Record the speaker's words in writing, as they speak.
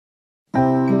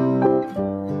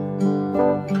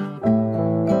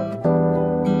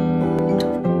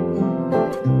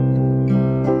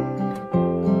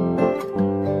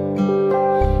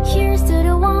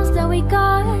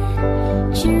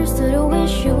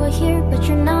here, but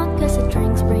you're not. Cause the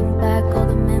drinks bring back all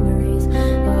the memories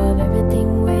of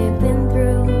everything we've been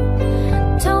through.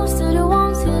 Toast to the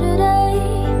ones here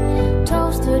today.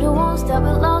 Toast to the ones that we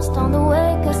lost on the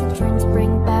way. Cause the drinks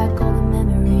bring back all the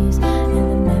memories,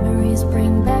 and the memories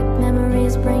bring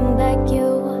back you.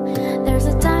 There's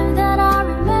a time that I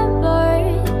remember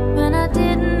when I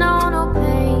didn't know no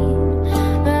pain,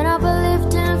 when I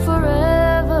believed in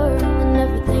forever and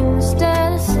everything would stay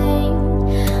the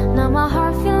same. Now my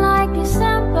heart feel like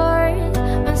December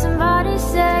when somebody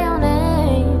say your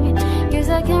name. Guess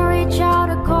I can reach out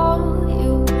to call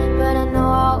you, but I know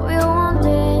I will one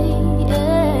day.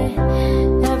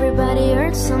 Yeah. Everybody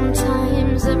hurts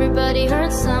sometimes, everybody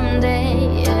hurts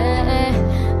someday.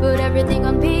 Yeah. But everything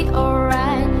gon' be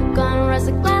alright. Gonna raise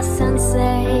a glass and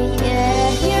say,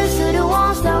 yeah. Here's to the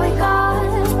ones that we got.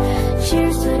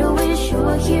 Cheers to the wish you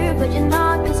were here, but you're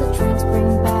not. Cause the drinks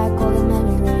bring back all the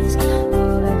memories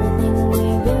of everything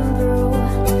we've been through.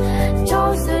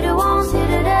 Toast to the ones here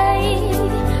today.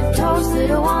 Toast to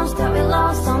the ones that we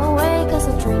lost on the way. Cause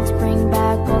the drinks bring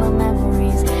back all the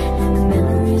memories, and the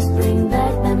memories bring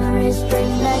back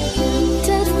you.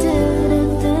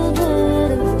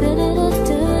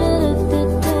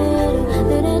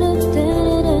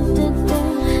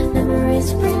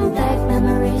 Memories bring back,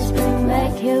 memories bring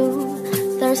back you.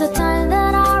 There's a time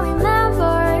that I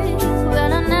remember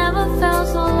when I never felt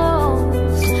so lost.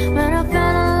 When I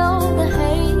felt alone, the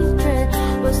hatred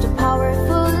was too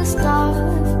powerful to stop.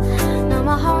 Now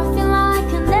my heart feel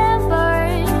like an ember,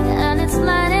 and it's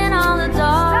lighting on the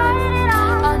dark.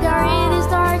 I carry these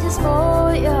torches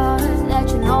for you, that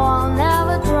you know I'll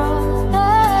never drop.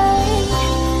 Hey.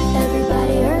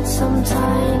 Everybody hurts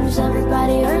sometimes,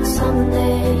 everybody hurts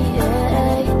someday. Yeah.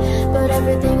 But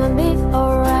everything will be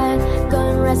alright.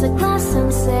 Gonna raise a glass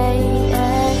and say,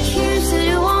 yeah. Cheers to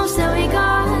the ones that we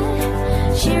got.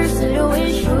 Cheers to the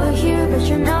wish you were here, but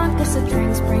you're not. Cause the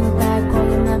drinks bring back all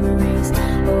the memories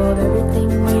of everything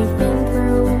we've been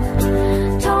through.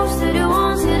 Toast to the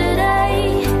ones here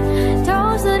today.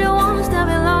 Toast to the ones that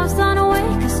we lost on the way.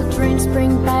 Cause the drinks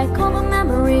bring back all the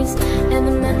memories, and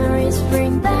the memories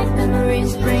bring back you.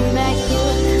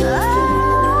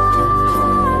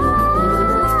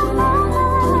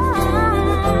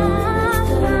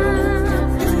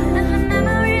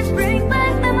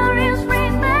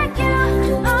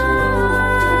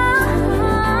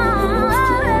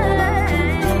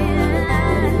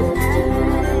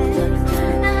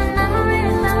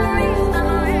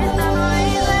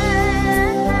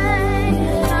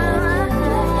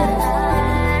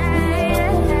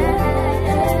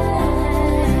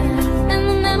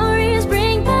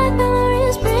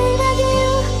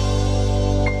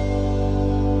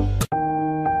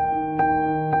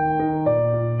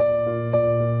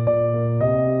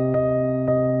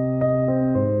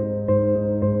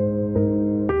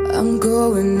 I'm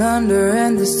going under,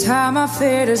 and this time I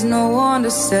fear there's no one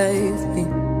to save me.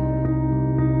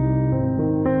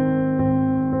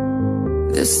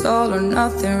 This all or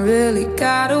nothing really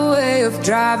got a way of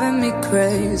driving me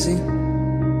crazy.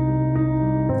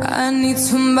 I need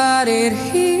somebody to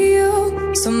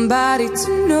heal, somebody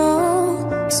to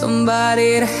know,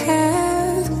 somebody to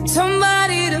have,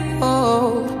 somebody to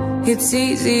hold. It's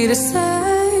easy to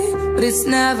say, but it's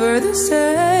never the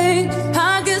same.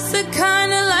 I guess I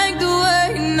kinda like the way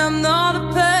I'm not a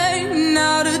pain.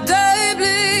 Now the day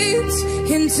bleeds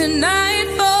into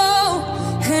nightfall,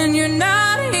 and you're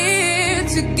not here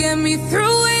to get me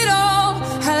through it all.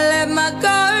 I let my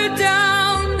guard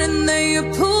down, and then you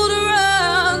pulled a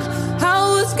rug. I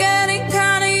was getting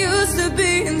kinda used to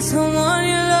being someone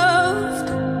you loved,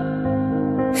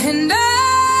 and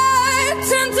I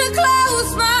tend to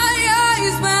close my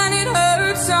eyes when it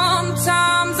hurts.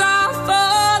 Sometimes I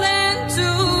fall into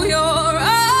your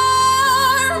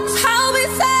arms. I'll be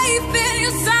safe in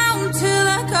your sound till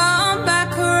I come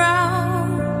back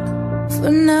around.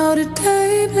 For now the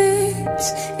day bleeds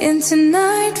into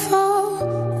nightfall,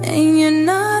 and you're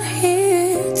not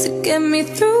here to get me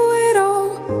through it all.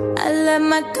 I let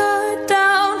my guard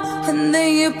down, and then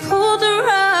you pulled the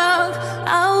rug.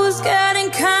 I was getting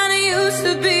kinda used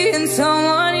to being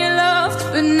someone you loved,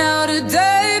 but now the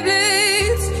day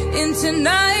bleeds into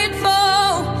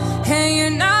nightfall, and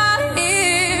you're not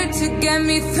here to get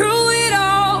me through it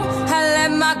all. I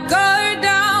let my guard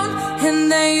down, and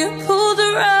then you pulled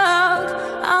the rug.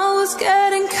 I was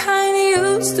getting kinda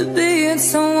used to being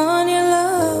someone you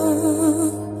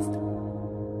loved.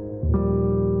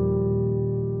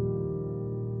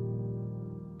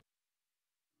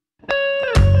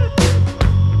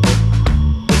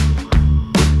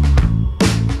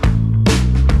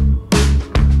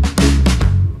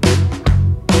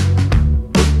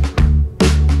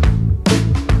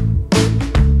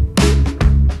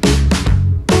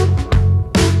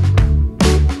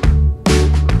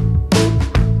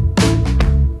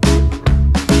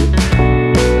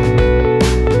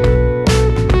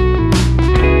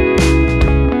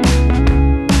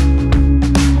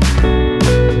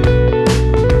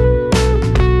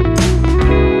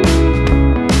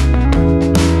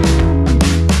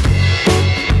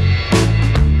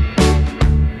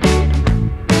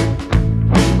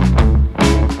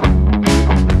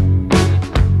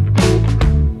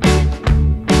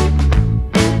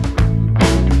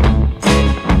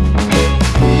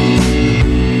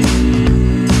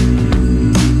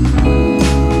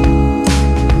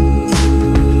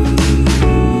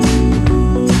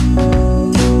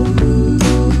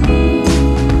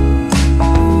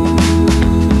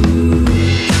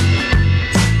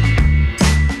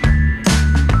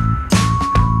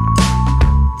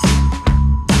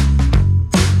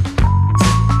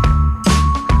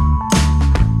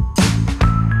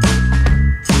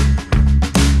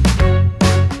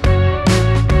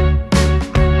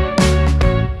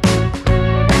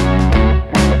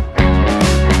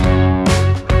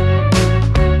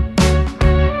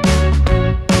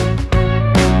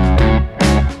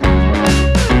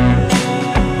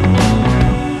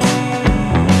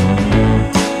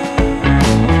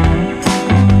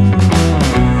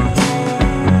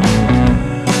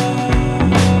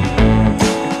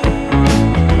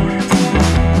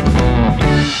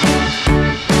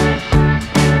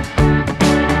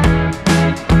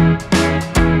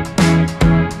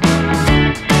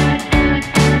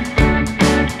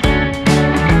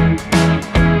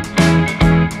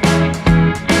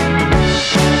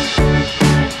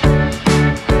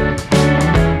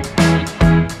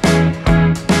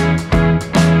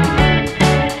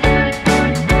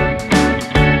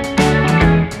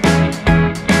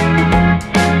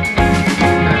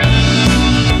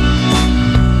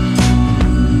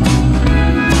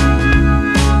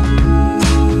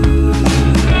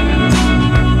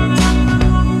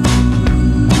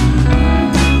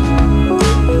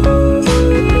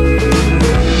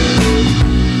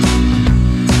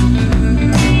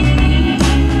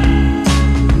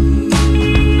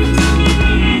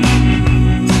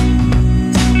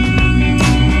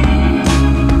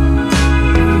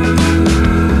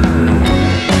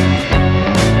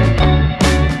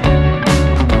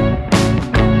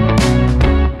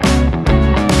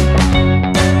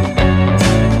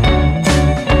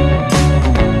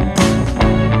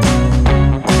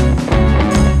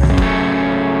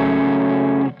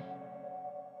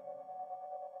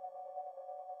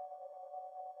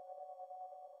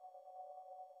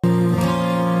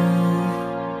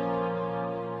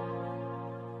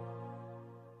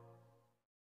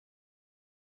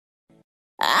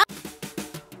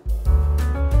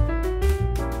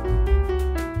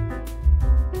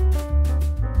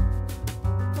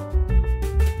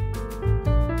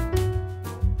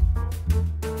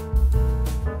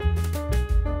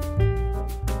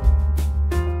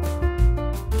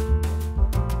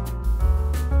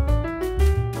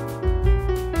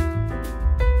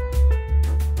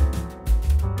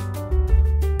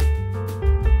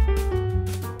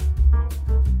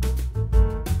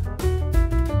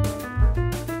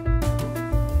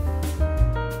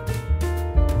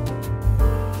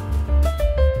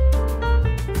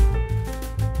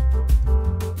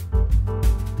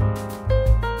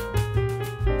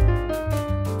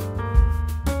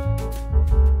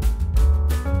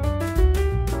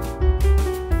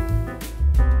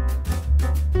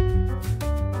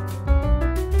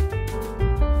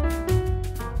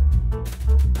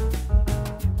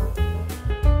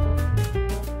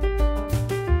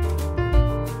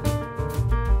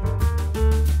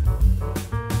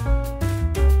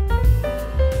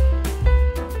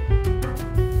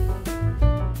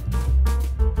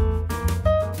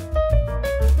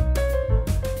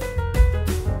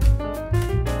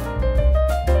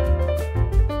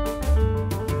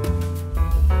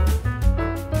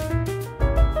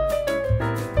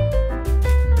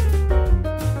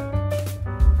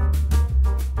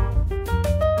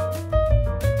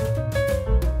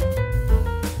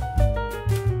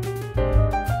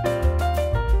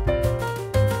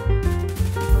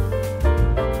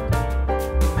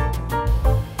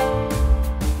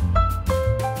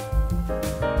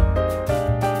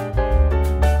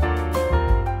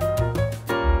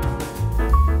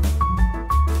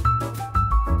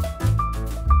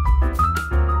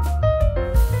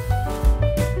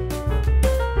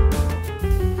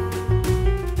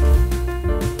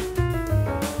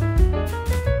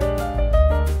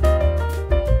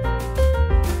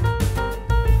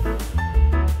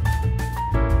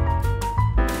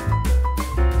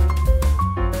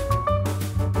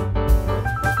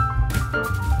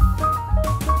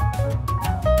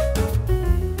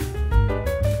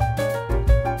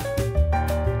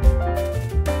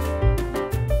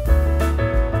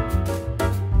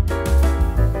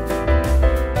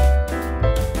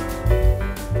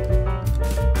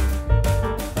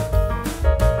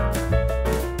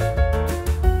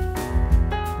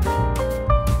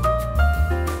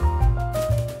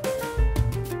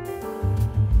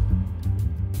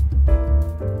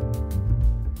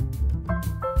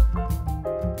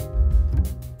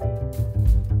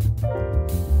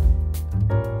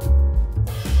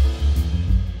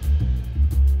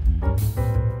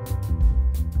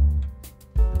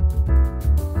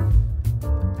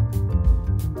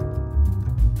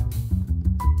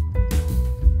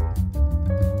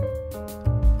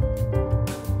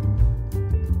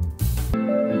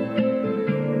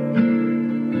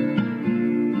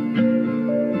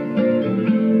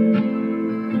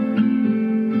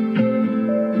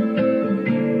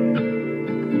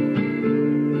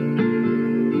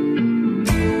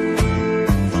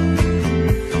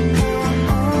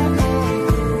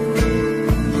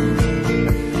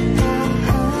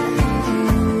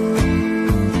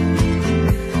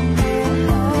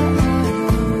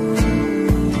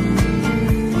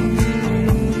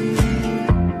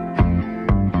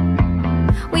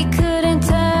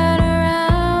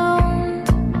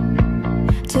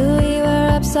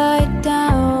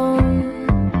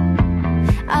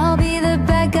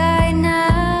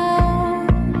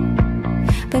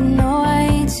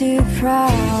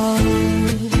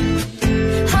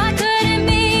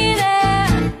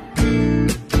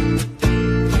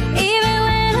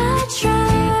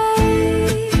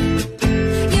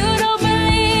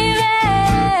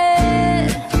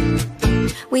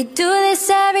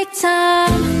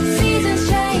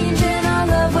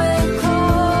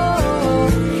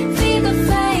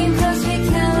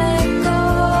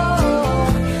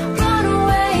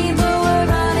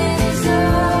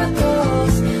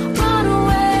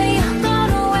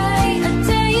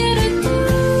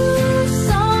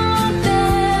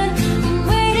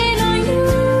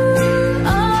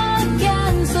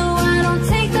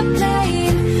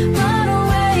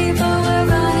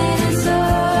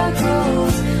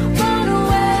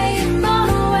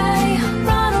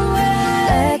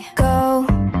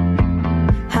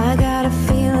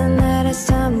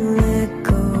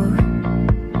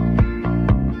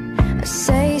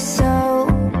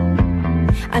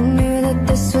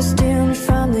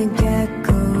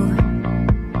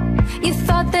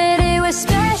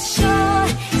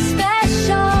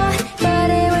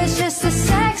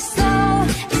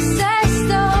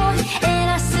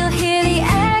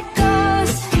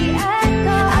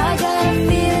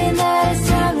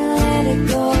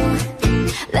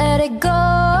 let it go.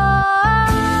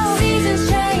 Seasons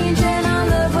change and our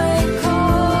love way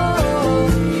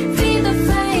cold. Feed the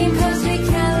flame 'cause we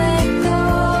can't let go.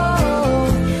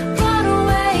 Run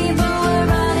away, but we're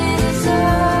running in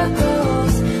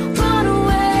circles. Run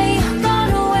away,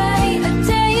 I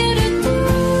dare you to do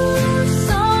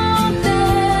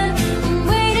something. I'm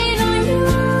waiting on you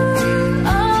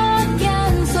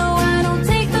again, so I don't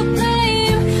take the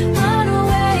blame. Run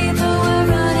away, but we're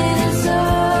running in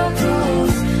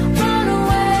circles. Run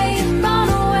away, run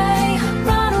away,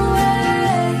 run away.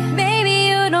 Baby,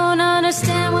 you don't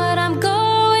understand what I'm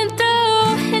going through.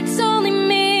 It's only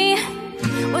me.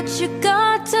 What you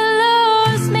got to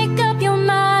lose? Make up your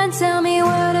mind. Tell me,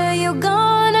 what are you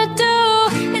gonna do?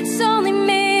 It's only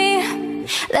me.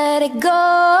 Let it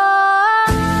go.